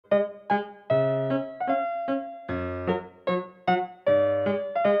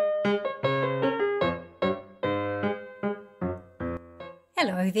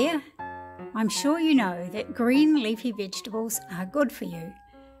Hello there. I'm sure you know that green leafy vegetables are good for you,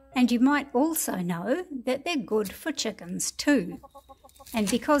 and you might also know that they're good for chickens too. And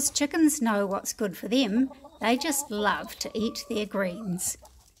because chickens know what's good for them, they just love to eat their greens.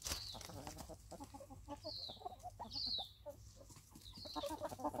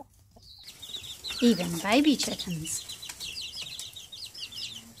 Even baby chickens.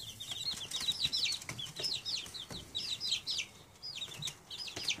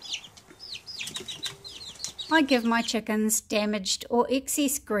 I give my chickens damaged or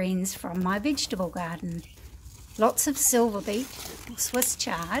excess greens from my vegetable garden. Lots of silver beet or Swiss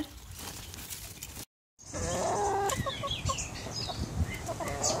chard,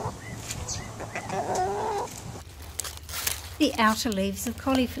 the outer leaves of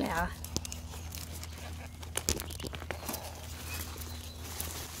cauliflower,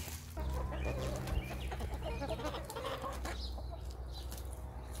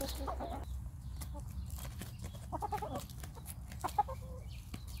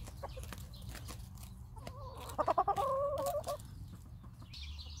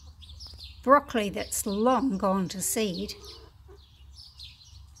 broccoli that's long gone to seed,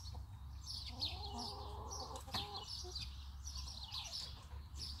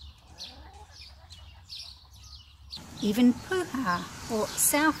 even puha or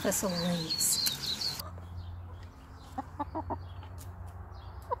sow thistle leaves.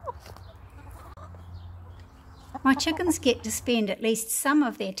 My chickens get to spend at least some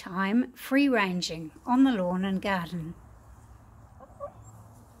of their time free-ranging on the lawn and garden.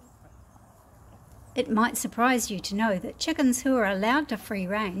 It might surprise you to know that chickens who are allowed to free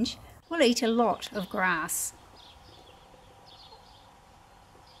range will eat a lot of grass.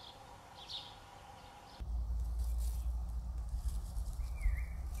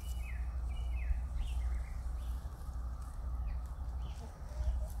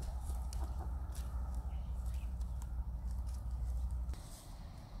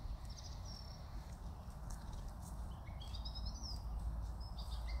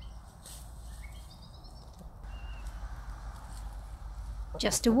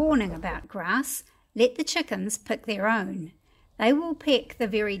 Just a warning about grass, let the chickens pick their own. They will peck the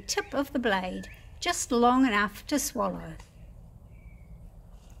very tip of the blade, just long enough to swallow.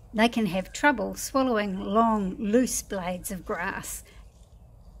 They can have trouble swallowing long, loose blades of grass.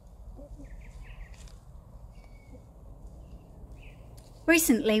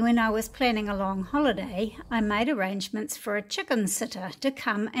 Recently, when I was planning a long holiday, I made arrangements for a chicken sitter to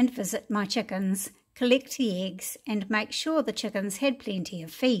come and visit my chickens, collect the eggs and make sure the chickens had plenty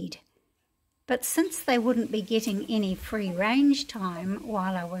of feed. But since they wouldn't be getting any free range time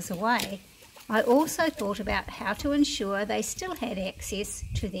while I was away, I also thought about how to ensure they still had access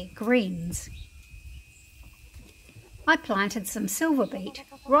to their greens. I planted some silver beet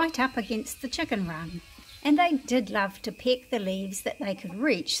right up against the chicken run, and they did love to peck the leaves that they could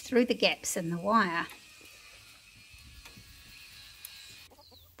reach through the gaps in the wire.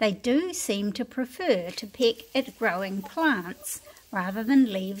 They do seem to prefer to peck at growing plants rather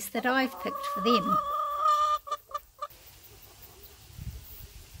than leaves that I've picked for them.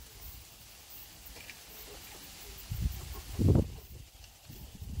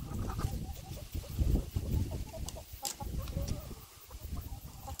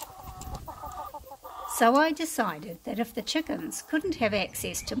 So I decided that if the chickens couldn't have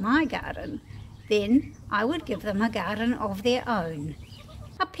access to my garden, then I would give them a garden of their own.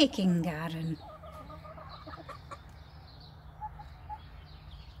 A pecking garden.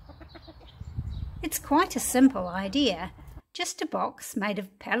 It's quite a simple idea, just a box made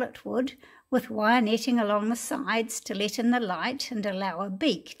of pallet wood with wire netting along the sides to let in the light and allow a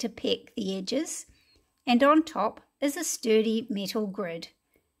beak to peck the edges, and on top is a sturdy metal grid.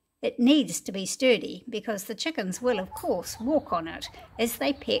 It needs to be sturdy because the chickens will of course walk on it as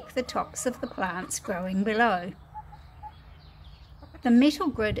they peck the tops of the plants growing below. The metal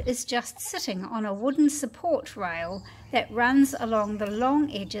grid is just sitting on a wooden support rail that runs along the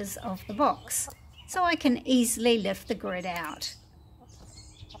long edges of the box, so I can easily lift the grid out.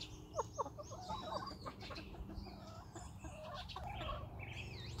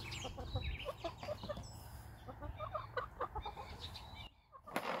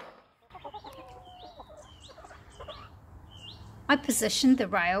 I positioned the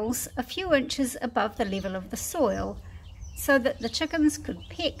rails a few inches above the level of the soil, so that the chickens could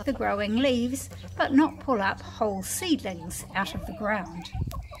peck the growing leaves but not pull up whole seedlings out of the ground.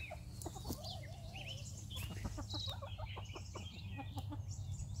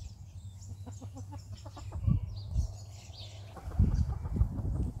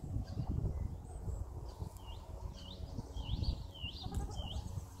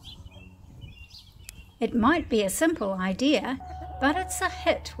 It might be a simple idea, but it's a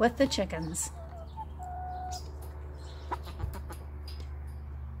hit with the chickens.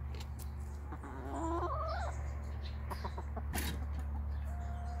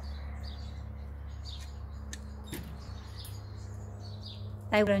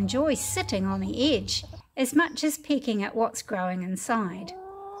 They will enjoy sitting on the edge as much as pecking at what's growing inside.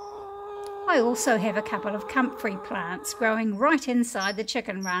 I also have a couple of comfrey plants growing right inside the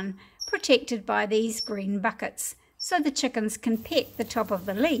chicken run, protected by these green buckets, so the chickens can peck the top of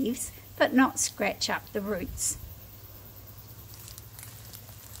the leaves but not scratch up the roots.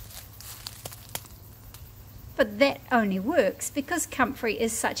 But that only works because comfrey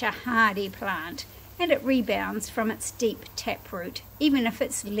is such a hardy plant and it rebounds from its deep taproot, even if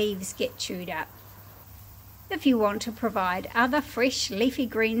its leaves get chewed up. If you want to provide other fresh leafy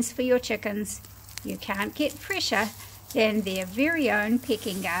greens for your chickens, you can't get fresher than their very own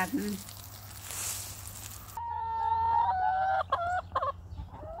pecking garden.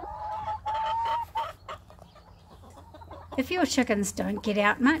 If your chickens don't get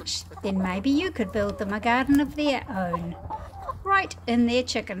out much, then maybe you could build them a garden of their own, right in their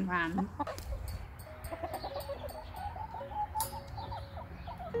chicken run.